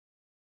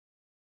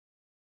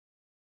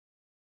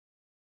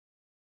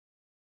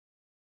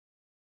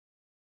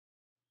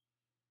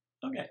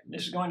Okay,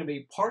 this is going to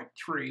be part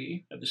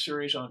 3 of the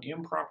series on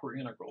improper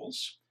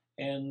integrals.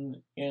 And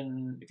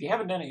if you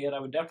haven't done it yet, I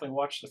would definitely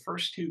watch the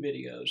first 2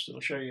 videos that'll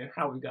show you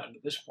how we've gotten to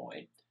this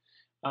point.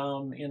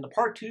 In the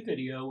part 2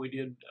 video, we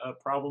did a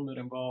problem that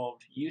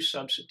involved U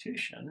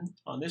substitution.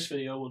 On this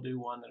video, we'll do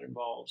one that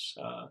involves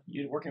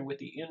working with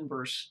the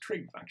inverse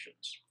trig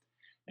functions.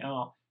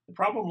 Now, the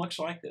problem looks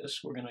like this.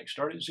 We're going to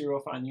start at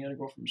 0, find the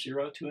integral from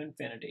 0 to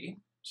infinity.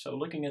 So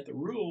looking at the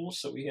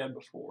rules that we had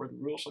before, the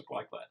rules look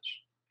like this.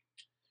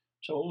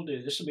 So what we'll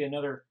do, this will be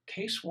another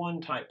case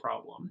 1 type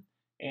problem,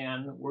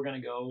 and we're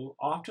going to go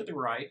off to the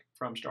right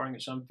from starting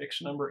at some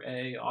fixed number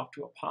a off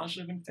to a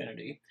positive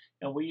infinity,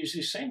 and we use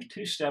these same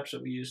 2 steps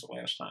that we used the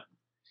last time.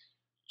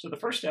 So the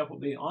first step will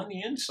be on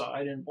the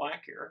inside in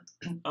black here.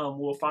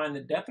 We'll find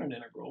the definite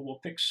integral. We'll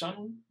pick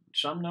some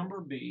number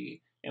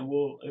b, and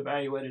we'll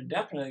evaluate a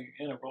definite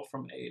integral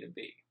from a to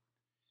b.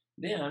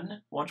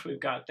 Then, once we've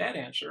got that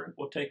answer,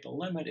 we'll take the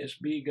limit as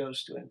b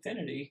goes to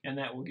infinity, and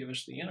that will give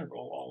us the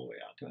integral all the way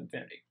out to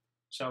infinity.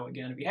 So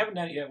again, if you haven't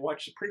done it yet,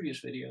 watch the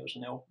previous videos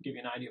and they'll give you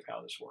an idea of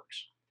how this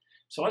works.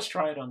 So let's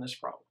try it on this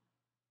problem.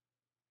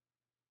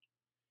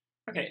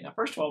 Okay, now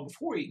first of all,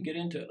 before we get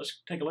into it,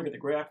 let's take a look at the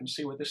graph and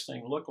see what this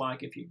thing looked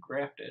like if you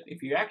graphed it.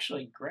 If you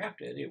actually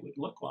graphed it, it would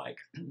look like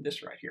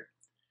this right here.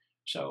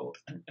 So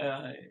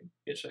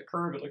it's a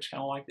curve, it looks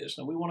kind of like this.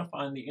 Now we want to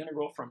find the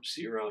integral from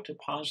 0 to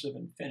positive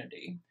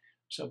infinity.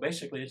 So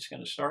basically it's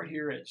going to start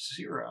here at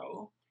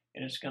 0,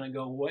 and it's going to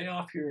go way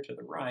off here to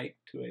the right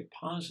to a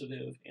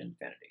positive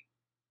infinity.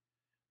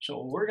 So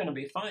what we're going to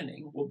be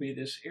finding will be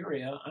this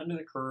area under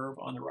the curve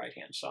on the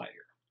right-hand side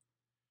here.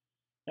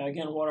 Now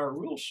again, what our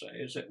rules say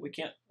is that we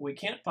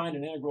can't find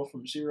an integral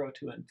from 0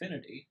 to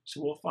infinity,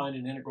 so we'll find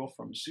an integral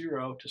from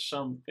 0 to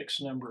some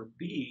fixed number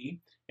b,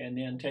 and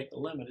then take the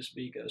limit as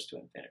b goes to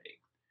infinity.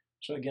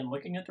 So again,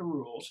 looking at the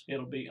rules,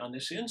 it'll be on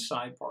this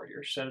inside part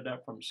here, set it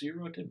up from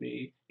 0 to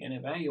b, and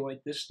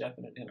evaluate this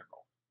definite integral.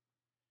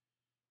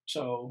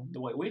 So the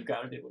way we've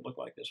got it, it would look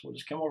like this. We'll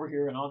just come over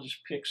here and I'll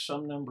just pick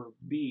some number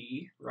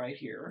b right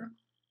here.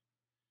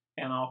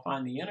 And I'll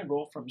find the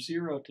integral from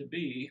 0 to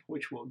b,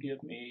 which will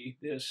give me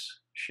this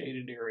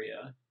shaded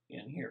area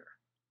in here.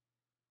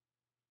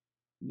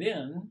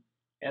 Then,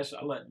 as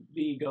I let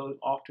b go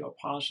off to a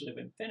positive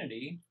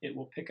infinity, it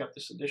will pick up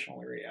this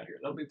additional area out here.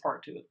 That'll be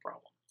part 2 of the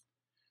problem.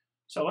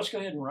 So let's go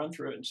ahead and run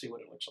through it and see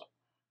what it looks like.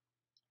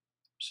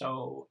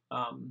 So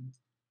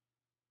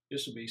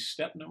this will be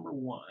step number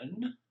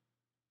 1.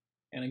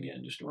 And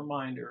again, just a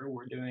reminder,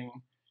 we're doing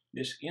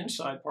this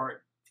inside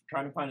part,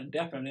 trying to find a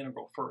definite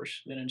integral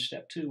first. Then in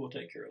step 2, we'll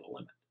take care of the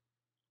limit.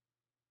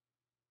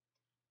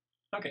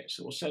 Okay,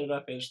 so we'll set it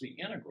up as the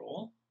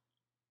integral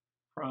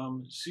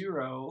from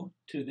 0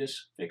 to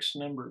this fixed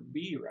number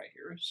b right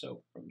here.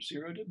 So from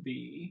 0 to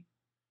b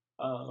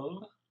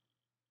of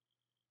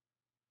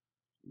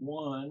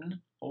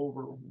 1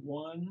 over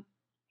 1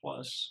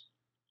 plus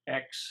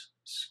x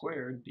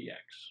squared dx.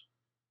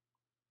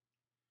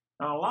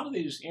 Now, a lot of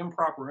these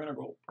improper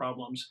integral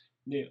problems,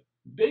 the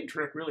big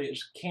trick really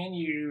is, can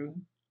you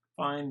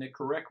find the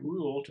correct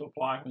rule to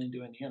apply when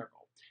doing the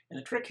integral? And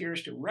the trick here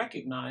is to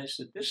recognize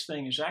that this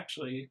thing is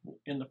actually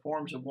in the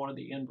forms of one of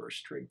the inverse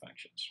trig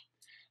functions.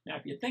 Now,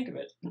 if you think of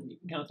it, you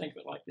can kind of think of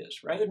it like this.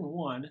 Rather than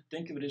 1,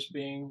 think of it as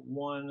being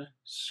 1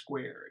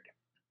 squared.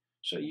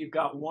 So you've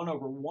got 1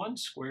 over 1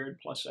 squared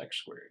plus x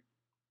squared.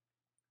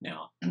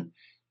 Now,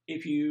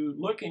 if you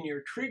look in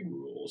your trig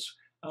rules,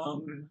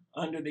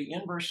 under the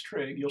inverse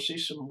trig, you'll see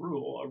a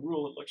rule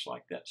that looks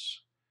like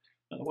this.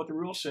 Now, what the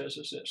rule says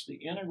is this: the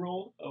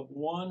integral of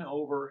 1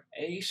 over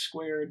a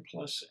squared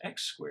plus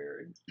x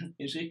squared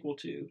is equal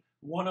to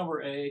 1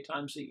 over a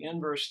times the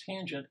inverse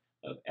tangent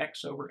of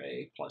x over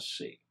a plus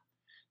c.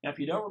 Now, if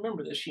you don't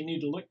remember this, you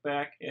need to look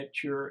back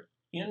at your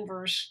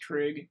inverse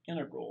trig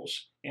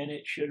integrals, and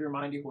it should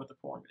remind you what the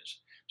form is.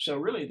 So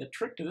really, the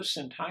trick to this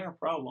entire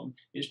problem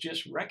is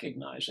just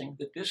recognizing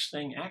that this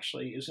thing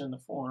actually is in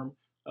the form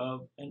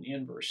of an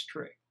inverse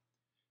trig.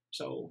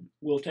 So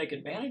we'll take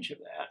advantage of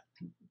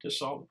that to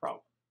solve the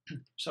problem.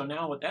 So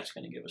now what that's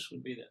going to give us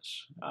would be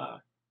this.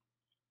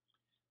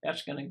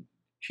 That's going to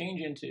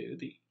change into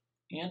the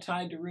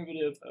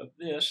antiderivative of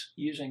this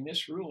using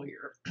this rule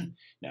here.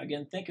 Now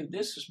again, think of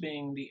this as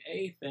being the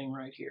a thing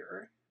right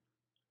here,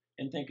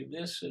 and think of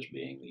this as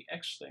being the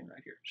x thing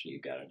right here. So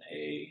you've got an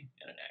a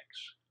and an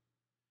x.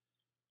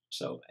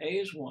 So a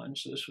is 1,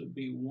 so this would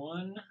be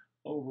 1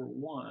 over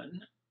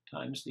 1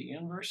 times the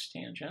inverse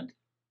tangent,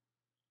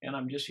 and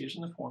I'm just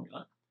using the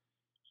formula,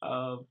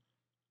 of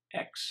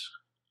x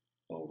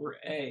over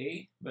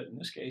a, but in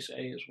this case a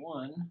is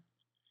 1,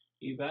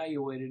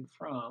 evaluated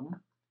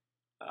from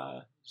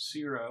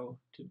 0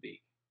 to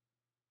b.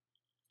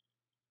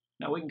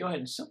 Now we can go ahead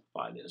and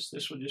simplify this.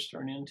 This will just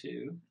turn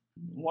into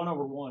 1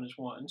 over 1 is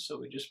 1, so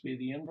it would just be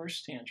the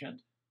inverse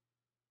tangent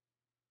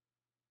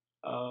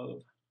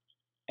of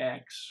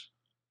x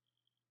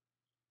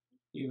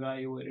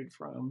evaluated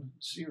from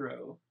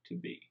 0 to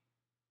b.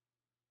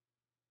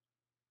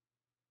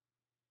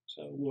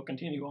 So we'll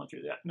continue on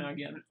through that. Now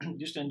again,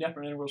 just in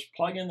definite intervals,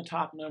 plug in the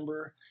top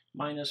number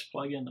minus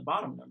plug in the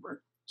bottom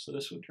number. So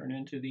this would turn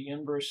into the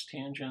inverse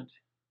tangent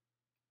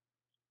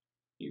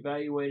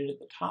evaluated at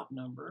the top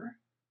number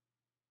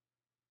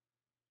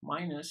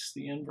minus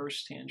the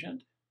inverse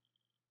tangent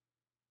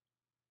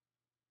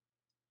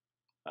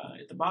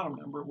at the bottom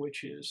number,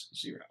 which is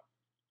 0.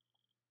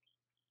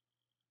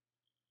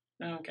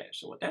 Okay,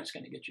 so what that's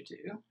going to get you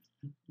to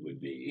would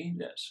be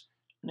this.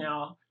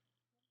 Now,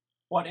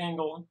 what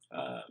angle,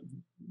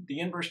 the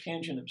inverse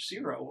tangent of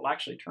 0 will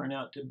actually turn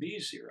out to be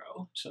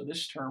 0. So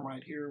this term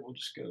right here will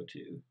just go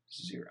to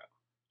 0.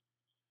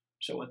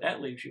 So what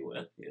that leaves you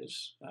with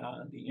is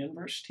the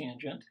inverse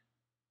tangent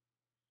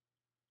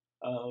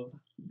of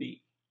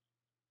b.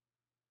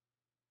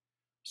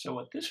 So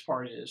what this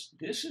part is,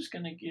 this is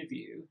going to give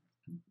you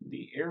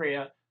the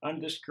area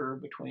under this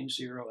curve between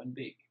 0 and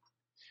b.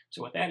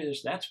 So what that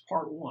is, that's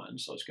part 1.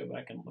 So let's go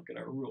back and look at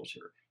our rules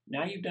here.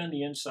 Now you've done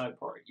the inside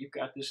part. You've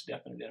got this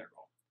definite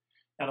integral.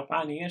 Now to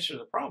find the answer to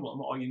the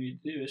problem, all you need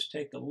to do is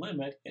take the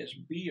limit as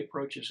b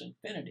approaches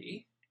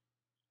infinity.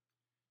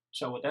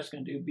 So what that's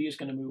going to do, b is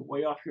going to move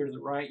way off here to the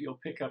right. You'll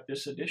pick up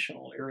this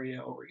additional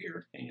area over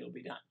here, and you'll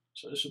be done.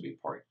 So this will be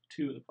part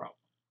 2 of the problem.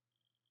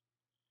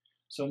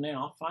 So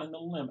now find the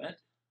limit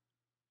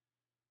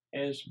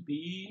as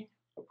b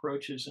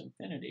approaches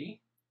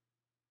infinity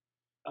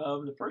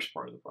of the first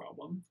part of the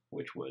problem,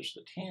 which was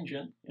the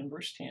tangent,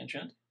 inverse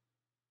tangent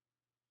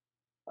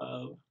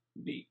of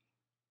b.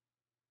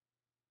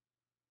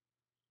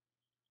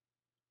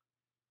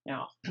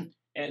 Now,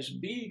 as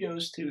b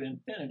goes to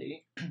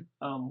infinity,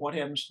 what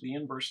happens to the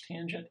inverse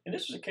tangent? And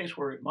this is a case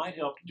where it might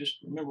help to just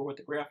remember what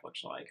the graph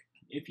looks like.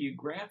 If you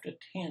graphed a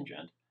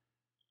tangent,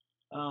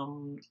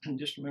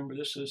 just remember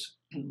this is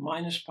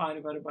minus pi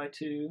divided by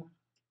 2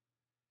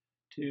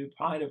 to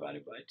pi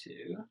divided by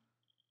 2.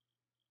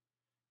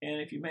 And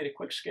if you made a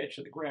quick sketch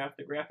of the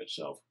graph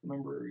itself,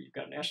 remember you've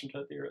got an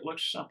asymptote there, it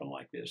looks something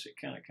like this. It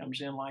kind of comes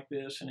in like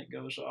this, and it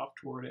goes off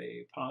toward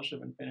a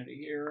positive infinity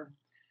here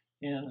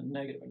and a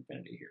negative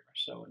infinity here.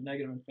 So a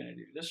negative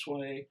infinity this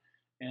way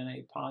and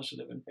a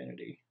positive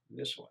infinity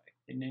this way.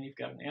 And then you've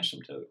got an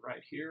asymptote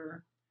right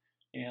here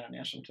and an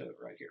asymptote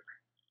right here.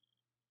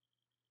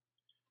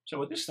 So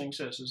what this thing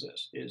says is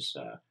this,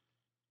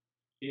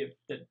 if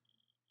the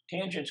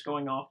tangent's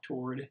going off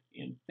toward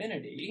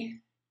infinity,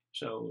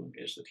 so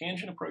as the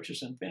tangent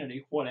approaches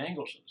infinity, what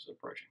angles is it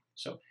approaching?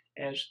 So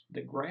as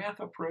the graph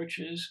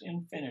approaches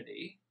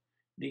infinity,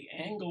 the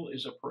angle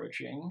is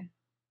approaching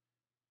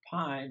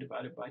pi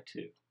divided by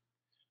 2.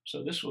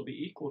 So this will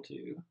be equal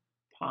to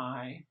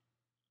pi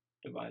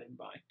divided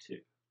by 2.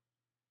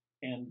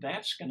 And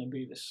that's going to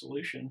be the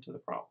solution to the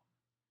problem.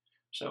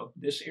 So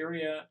this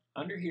area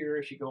under here,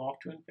 as you go off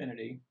to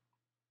infinity,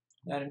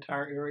 that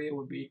entire area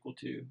would be equal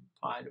to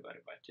pi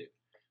divided by 2.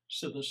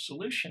 So the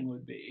solution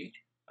would be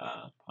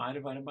pi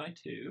divided by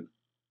 2.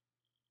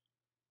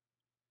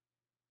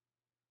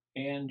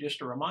 And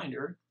just a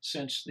reminder,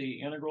 since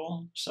the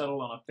integral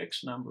settled on a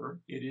fixed number,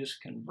 it is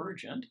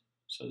convergent.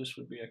 So this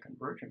would be a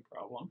convergent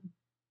problem.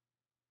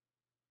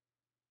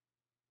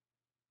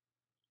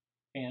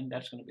 And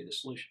that's going to be the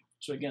solution.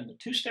 So again, the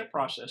two-step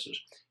process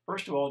is,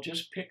 first of all,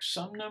 just pick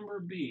some number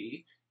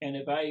b and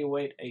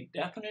evaluate a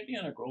definite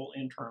integral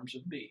in terms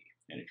of b.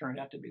 And it turned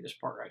out to be this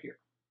part right here.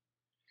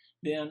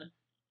 Then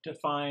to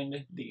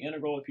find the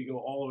integral, if you go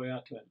all the way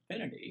out to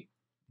infinity,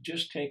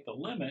 just take the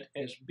limit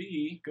as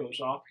b goes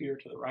off here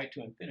to the right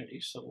to infinity.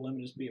 So the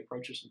limit as b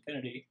approaches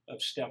infinity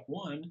of step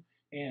 1,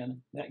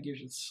 and that gives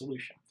you the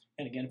solution.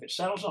 And again, if it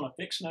settles on a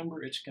fixed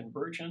number, it's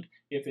convergent.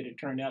 If it had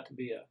turned out to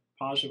be a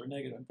positive or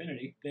negative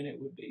infinity, then it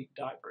would be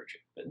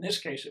divergent. But in this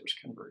case, it was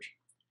convergent.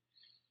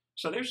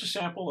 So there's a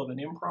sample of an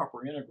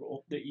improper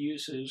integral that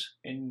uses,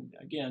 and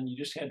again, you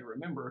just had to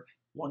remember,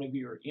 one of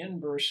your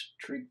inverse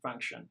trig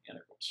function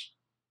integrals.